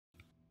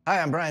Hi,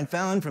 I'm Brian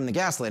Fallon from the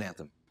Gaslight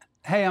Anthem.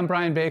 Hey, I'm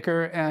Brian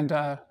Baker, and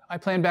I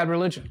play in Bad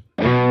Religion.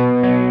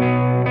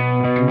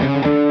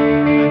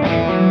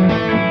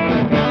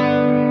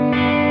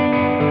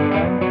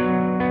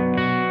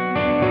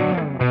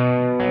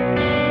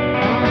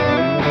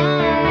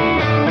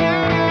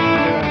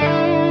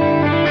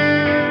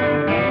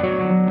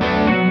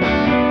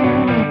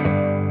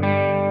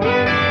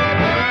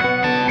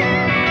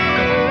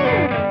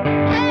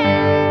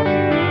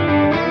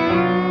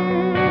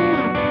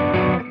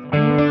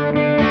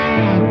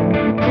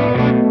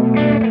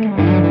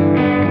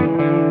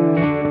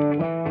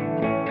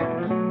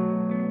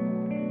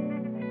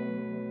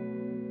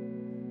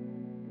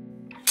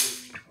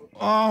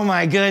 Oh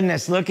my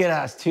goodness, look at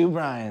us, two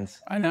Brians.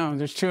 I know,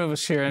 there's two of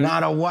us here. And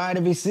not a Y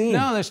to be seen.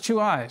 No, there's two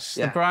eyes.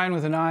 Yeah. The Brian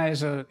with an eye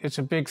it's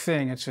a big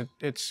thing. It's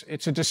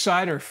a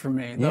decider for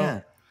me.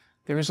 Yeah.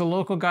 There is a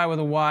local guy with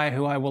a Y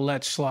who I will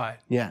let slide.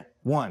 Yeah,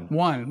 one.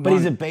 But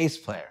he's a bass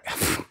player.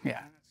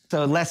 Yeah.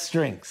 So less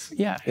strings.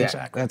 Yeah,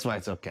 exactly. That's why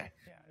it's okay.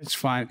 Yeah, it's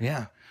fine.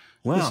 Yeah.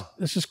 Well,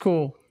 this is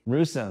cool.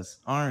 Russo's,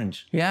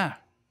 Orange. Yeah.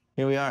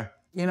 Here we are.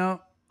 You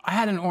know, I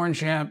had an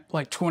Orange amp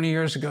like 20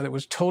 years ago that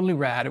was totally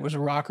rad. It was a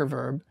rock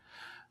reverb.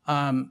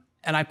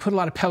 And I put a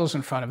lot of pedals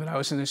in front of it. I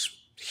was in this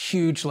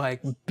huge,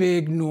 like,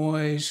 big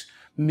noise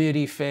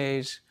MIDI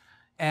phase.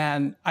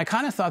 And I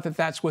kind of thought that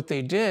that's what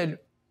they did.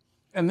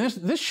 And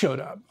this showed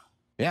up.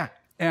 Yeah.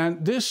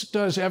 And this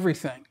does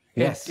everything.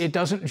 Yes. It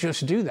doesn't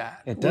just do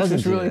that. It doesn't.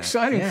 Which is really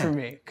exciting for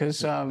me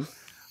because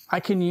I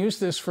can use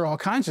this for all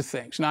kinds of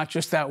things, not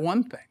just that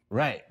one thing.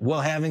 Right.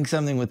 Well, having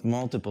something with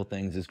multiple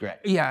things is great.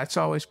 Yeah, it's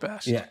always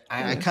best. Yeah.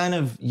 I kind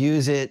of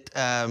use it.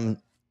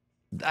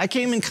 I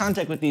came in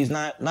contact with these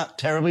not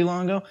terribly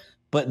long ago,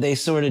 but they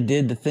sort of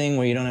did the thing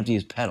where you don't have to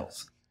use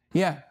pedals.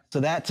 Yeah. So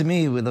that, to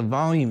me, with a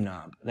volume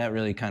knob, that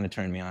really kind of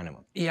turned me on to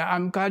them. Yeah,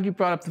 I'm glad you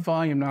brought up the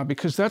volume knob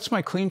because that's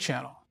my clean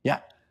channel. Yeah.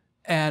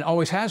 And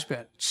always has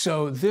been.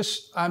 So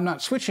this, I'm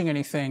not switching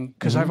anything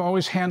because I've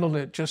always handled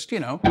it just, you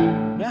know.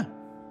 Yeah.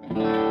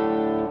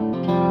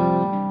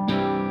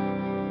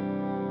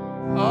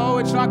 Oh,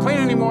 it's not clean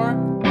anymore.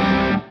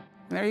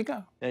 There you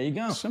go. There you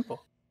go.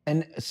 Simple.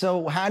 And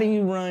so how do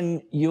you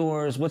run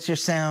yours? What's your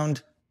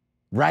sound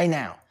right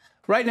now?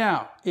 Right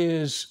now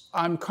is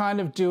I'm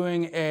kind of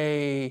doing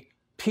a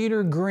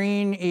Peter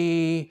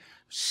Green-y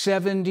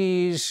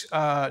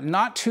 70s,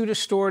 not too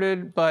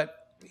distorted, but,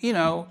 you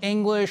know,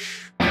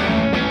 English.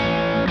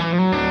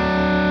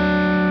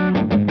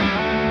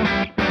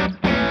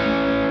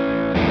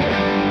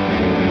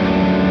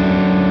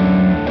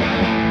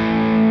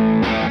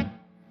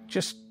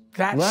 Just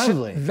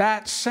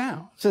that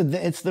sound. So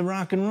it's the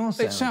rock and roll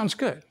sound. It sounds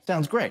good.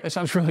 Sounds great. It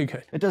sounds really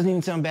good. It doesn't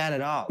even sound bad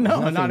at all.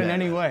 No, not in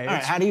any way. All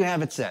right, how do you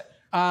have it set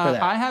for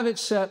that? I have it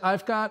set,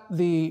 I've got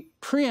the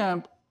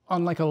preamp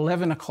on like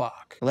 11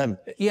 o'clock. 11.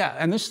 Yeah,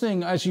 and this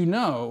thing, as you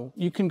know,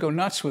 you can go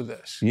nuts with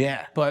this.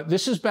 Yeah. But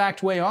this is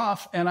backed way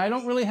off, and I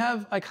don't really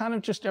have, I kind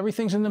of just,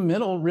 everything's in the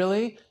middle,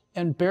 really,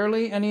 and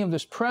barely any of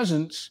this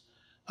presence,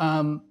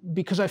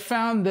 because I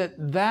found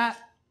that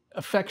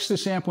affects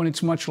this amp when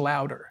it's much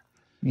louder.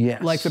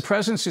 Yes. Like the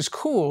presence is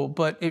cool,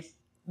 but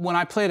when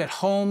I play it at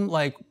home,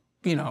 like,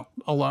 you know,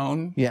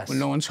 alone, when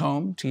no one's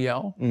home to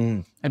yell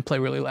and play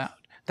really loud,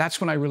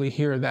 that's when I really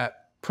hear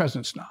that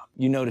presence knob.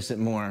 You notice it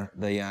more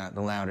the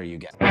louder you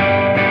get. A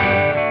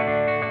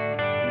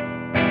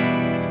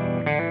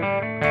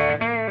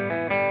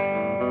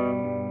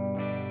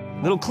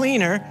little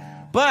cleaner,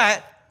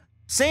 but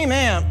same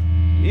amp.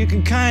 You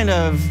can kind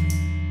of,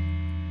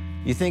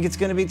 you think it's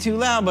gonna be too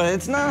loud, but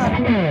it's not.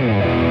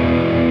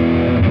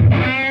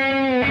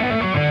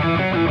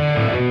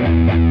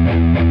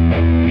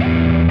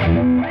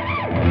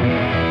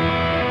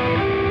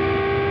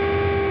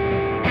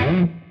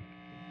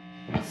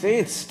 See,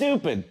 it's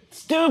stupid.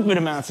 Stupid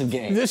amounts of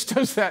gain. This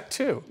does that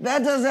too.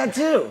 That does that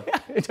too. Yeah,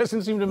 it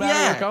doesn't seem to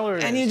matter what color it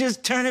is. And you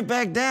just turn it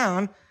back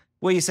down.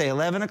 What, you say,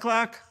 11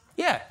 o'clock?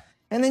 Yeah.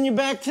 And then you're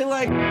back to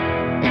like... There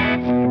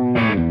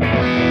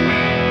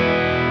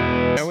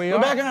we are.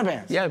 We're back in our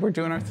bands. Yeah, we're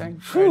doing our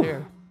thing right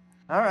here.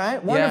 All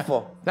right,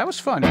 wonderful. Yeah, that was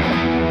fun.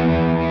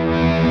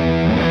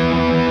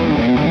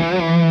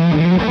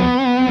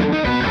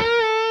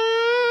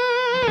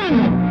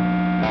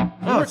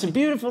 Oh, it's a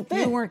beautiful thing.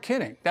 You weren't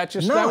kidding. That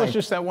was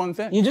just that one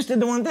thing. You just did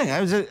the one thing.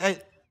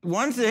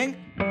 One thing.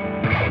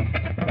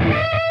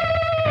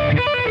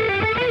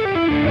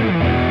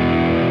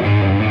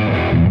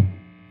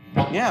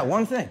 Yeah,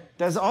 one thing.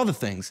 Does all the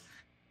things.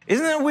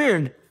 Isn't that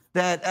weird?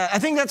 That I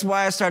think that's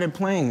why I started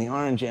playing the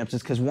Orange amps,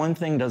 is because one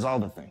thing does all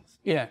the things.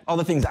 Yeah. All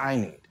the things I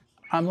need.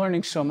 I'm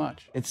learning so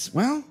much. It's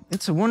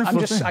a wonderful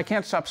thing. I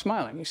can't stop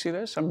smiling. You see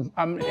this?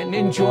 I'm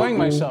enjoying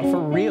myself for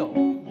real.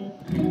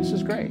 This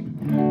is great.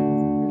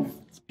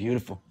 It's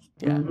beautiful.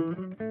 Yeah.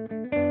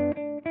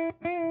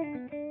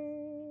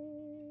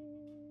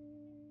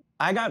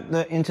 I got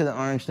into the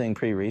Orange thing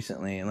pretty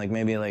recently, and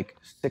maybe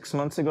 6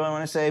 months ago, I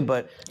want to say.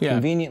 But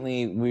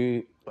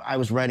conveniently, I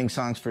was writing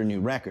songs for a new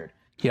record,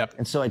 Yep.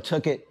 And so I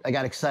took it, I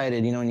got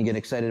excited, you know, when you get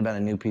excited about a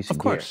new piece of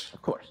gear.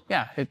 Of course.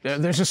 Yeah,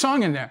 there's a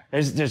song in there.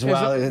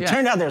 It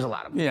turned out there's a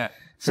lot of them. Yeah.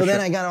 So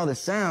then I got all the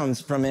sounds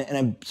from it, and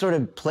I sort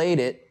of played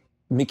it,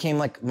 became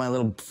like my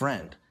little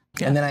friend.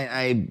 Yeah. And then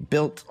I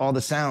built all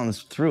the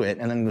sounds through it,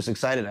 and then was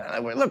excited. I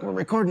went, look, we're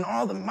recording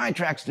all my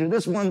tracks through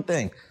this one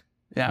thing.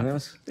 Yeah,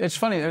 it's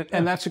funny,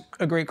 and that's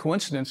a great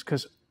coincidence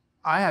because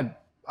I've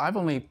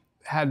only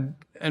had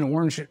an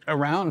Orange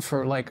around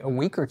for like a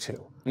week or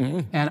two,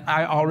 and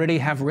I already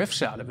have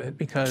riffs out of it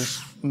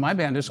because my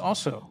band is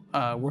also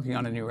working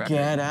on a new record.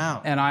 Get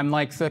out! And I'm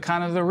like the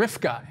kind of the riff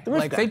guy.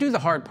 They do the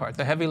hard part,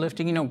 the heavy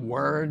lifting, you know,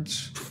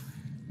 words,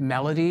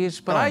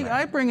 melodies, but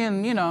I bring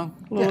in, you know,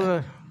 a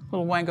little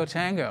wango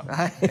tango.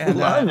 I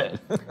love it.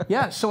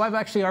 Yeah, so I've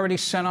actually already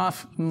sent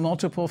off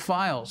multiple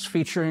files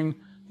featuring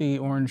the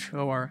Orange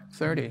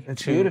OR30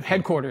 to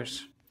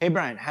headquarters. Hey,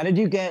 Brian, how did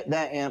you get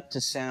that amp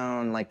to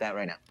sound like that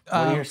right now?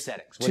 What are your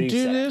settings? To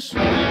do this,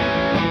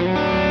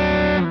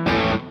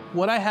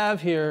 what I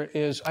have here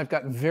is I've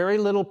got very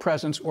little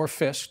presence or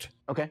fist.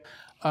 Okay.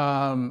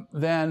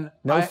 Then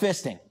no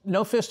fisting.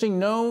 No fisting,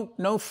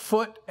 no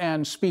foot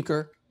and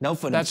speaker. No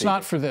foot and That's speaker.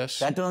 not for this.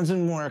 That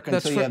doesn't work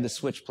until you have the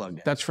switch plugged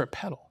in. That's for a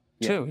pedal,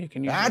 too. You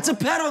can use That's a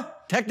pedal.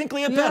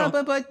 Technically a pedal.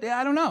 Yeah, but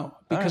I don't know,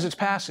 because it's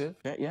passive.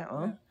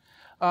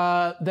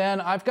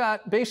 Then I've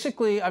got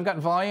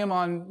volume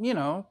on, you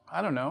know,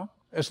 I don't know,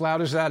 as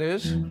loud as that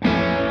is.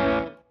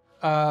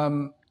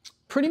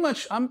 Pretty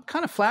much, I'm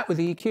kind of flat with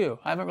the EQ.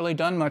 I haven't really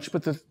done much,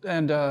 but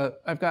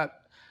I've got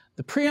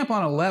the preamp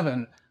on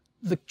 11.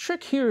 The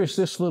trick here is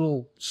this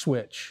little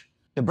switch.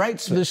 The bright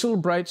switch. This little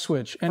bright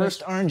switch. And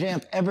First Orange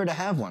amp ever to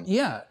have one.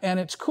 Yeah, and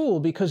it's cool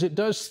because it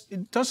does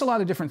a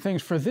lot of different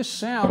things. For this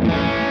sound,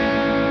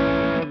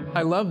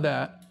 I love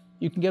that.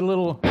 You can get a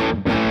little...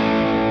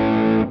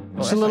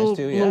 It's a little, nice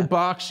too, little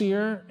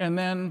boxier, and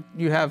then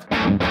you have.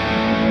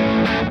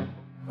 I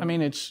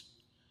mean, it's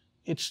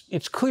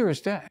clear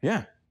as day.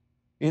 Yeah,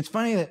 it's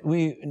funny that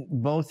we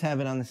both have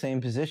it on the same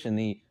position,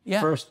 the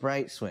first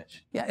bright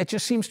switch. Yeah, it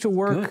just seems to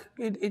work.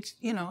 It's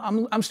you know,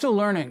 I'm still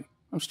learning.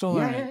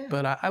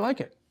 But I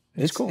like it.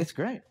 It's cool. It's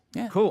great.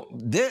 Yeah, cool.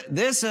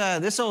 This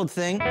old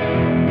thing,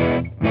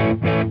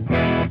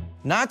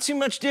 not too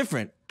much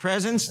different.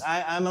 Presence.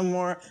 I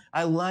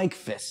like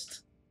fist.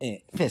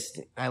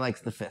 I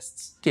like the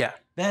fists. Yeah.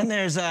 Then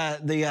there's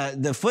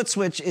the foot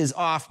switch is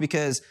off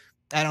because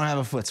I don't have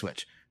a foot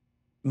switch.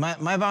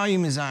 My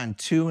volume is on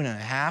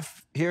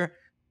 2.5 here.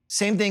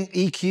 Same thing,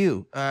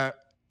 EQ.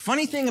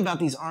 Funny thing about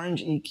these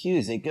Orange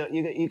EQs,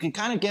 you can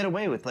kind of get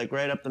away with like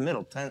right up the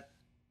middle.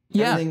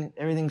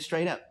 Everything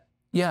straight up.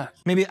 Yeah.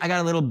 Maybe I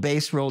got a little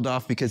bass rolled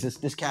off because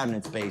this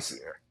cabinet's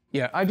bassier.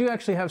 Yeah, I do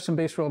actually have some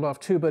bass rolled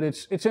off too, but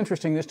it's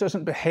interesting. This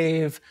doesn't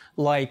behave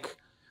like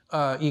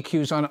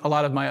EQs on a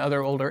lot of my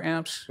other older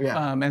amps,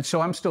 and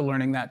so I'm still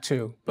learning that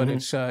too. But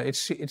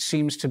it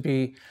seems to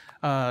be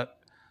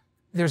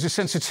there's a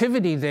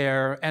sensitivity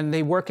there, and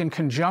they work in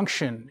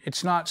conjunction.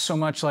 It's not so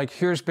much like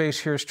here's bass,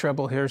 here's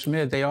treble, here's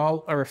mid. They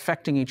all are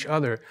affecting each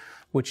other,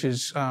 which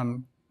is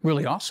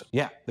really awesome.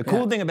 Yeah, the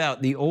cool thing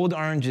about the old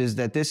Oranges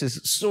that this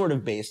is sort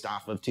of based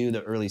off of too,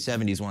 the early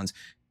 '70s ones,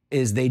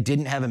 is they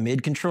didn't have a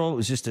mid control. It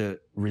was just a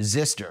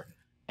resistor.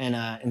 And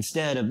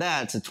instead of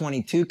that, it's a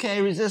 22K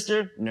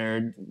resistor,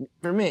 nerd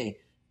for me.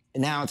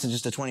 And now it's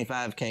just a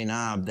 25K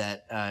knob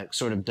that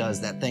sort of does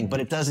that thing, but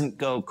it doesn't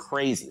go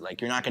crazy. Like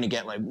you're not going to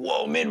get like,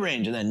 whoa,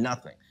 mid-range and then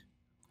nothing.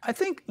 I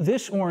think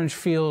this Orange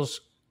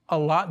feels a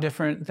lot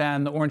different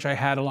than the Orange I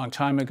had a long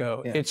time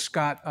ago. Yeah. It's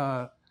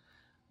got,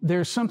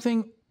 there's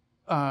something,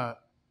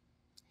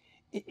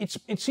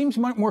 it seems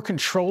more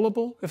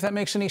controllable, if that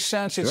makes any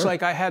sense. It's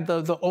like I had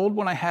the old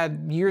one I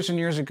had years and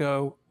years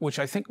ago, which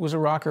I think was a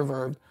rocker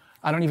verb.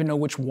 I don't even know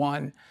which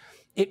one.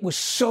 It was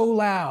so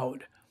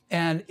loud,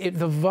 and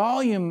the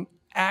volume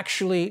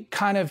actually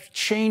kind of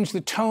changed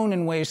the tone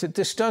in ways that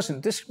this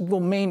doesn't. This will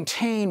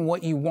maintain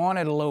what you want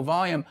at a low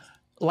volume,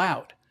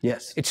 loud.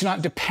 Yes. It's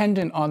not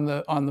dependent on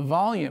the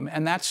volume,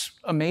 and that's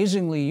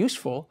amazingly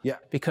useful. Yeah.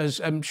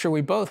 Because I'm sure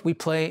we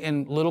play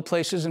in little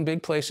places and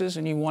big places,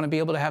 and you want to be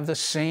able to have the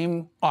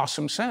same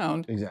awesome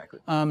sound.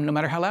 Exactly. No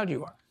matter how loud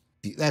you are.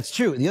 That's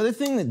true. The other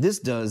thing that this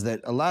does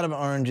that a lot of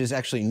Oranges,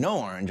 actually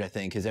no Orange I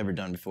think has ever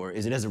done before,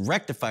 is it has a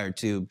rectifier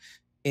tube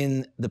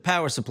in the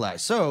power supply.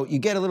 So you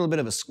get a little bit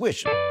of a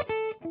squish. A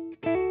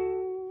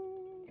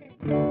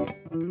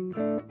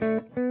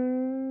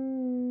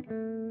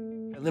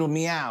little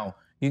meow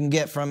you can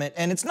get from it,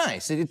 and it's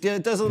nice. It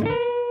does a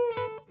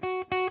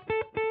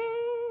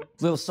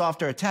little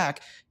softer attack,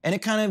 and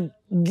it kind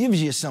of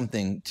gives you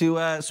something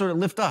to sort of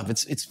lift off.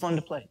 It's fun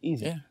to play,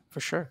 easy. Yeah,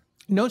 for sure.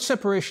 Note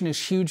separation is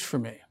huge for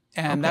me.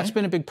 And that's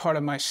been a big part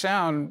of my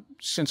sound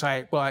since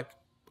I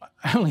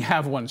only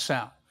have one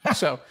sound.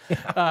 So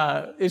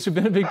it's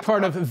been a big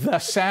part of the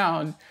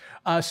sound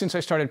since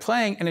I started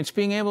playing, and it's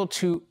being able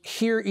to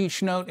hear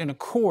each note in a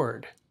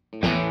chord.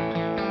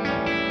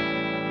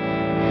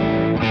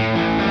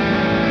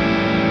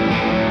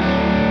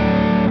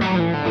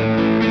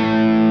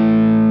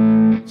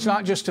 It's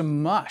not just a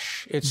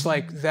mush. It's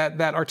like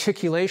that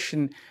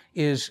articulation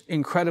is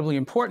incredibly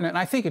important. And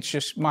I think it's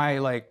just my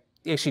like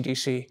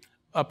AC/DC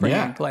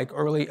upbringing, like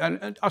early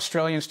and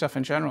Australian stuff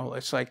in general.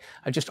 It's like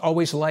I just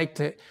always like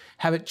to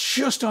have it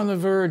just on the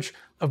verge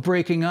of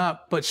breaking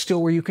up, but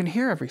still where you can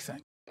hear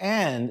everything.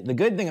 And the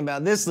good thing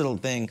about this little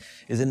thing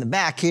is in the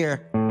back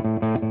here,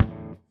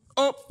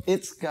 oh,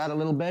 it's got a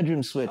little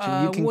bedroom switch.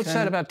 And you can what's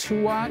that, about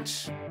 2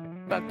 watts?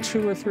 About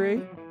 2 or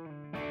 3?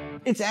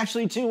 It's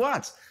actually 2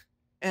 watts.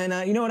 And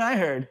you know what I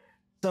heard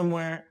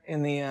somewhere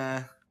in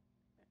the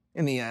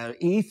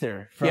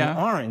ether from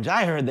Orange?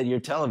 I heard that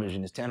your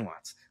television is 10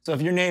 watts. So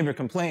if your neighbor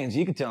complains,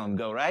 you can tell him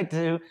go right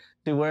to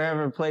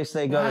wherever place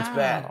they go. It's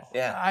bad.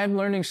 Yeah, I'm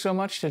learning so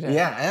much today.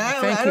 Yeah,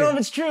 and I don't know if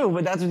it's true,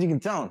 but that's what you can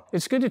tell them.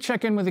 It's good to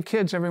check in with the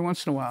kids every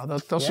once in a while.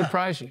 They'll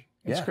surprise you.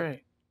 It's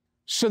great.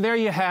 So there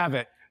you have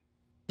it.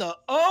 The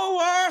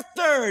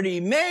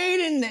OR30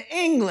 made in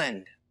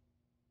England.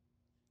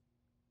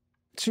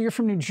 So you're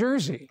from New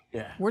Jersey.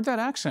 Yeah. Where'd that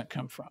accent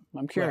come from?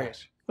 I'm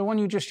curious. The one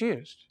you just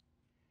used.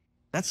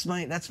 That's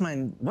my,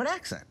 what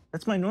accent?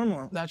 That's my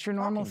normal. That's your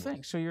normal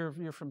thing. So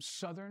you're from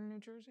southern New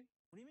Jersey?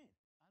 What do you mean?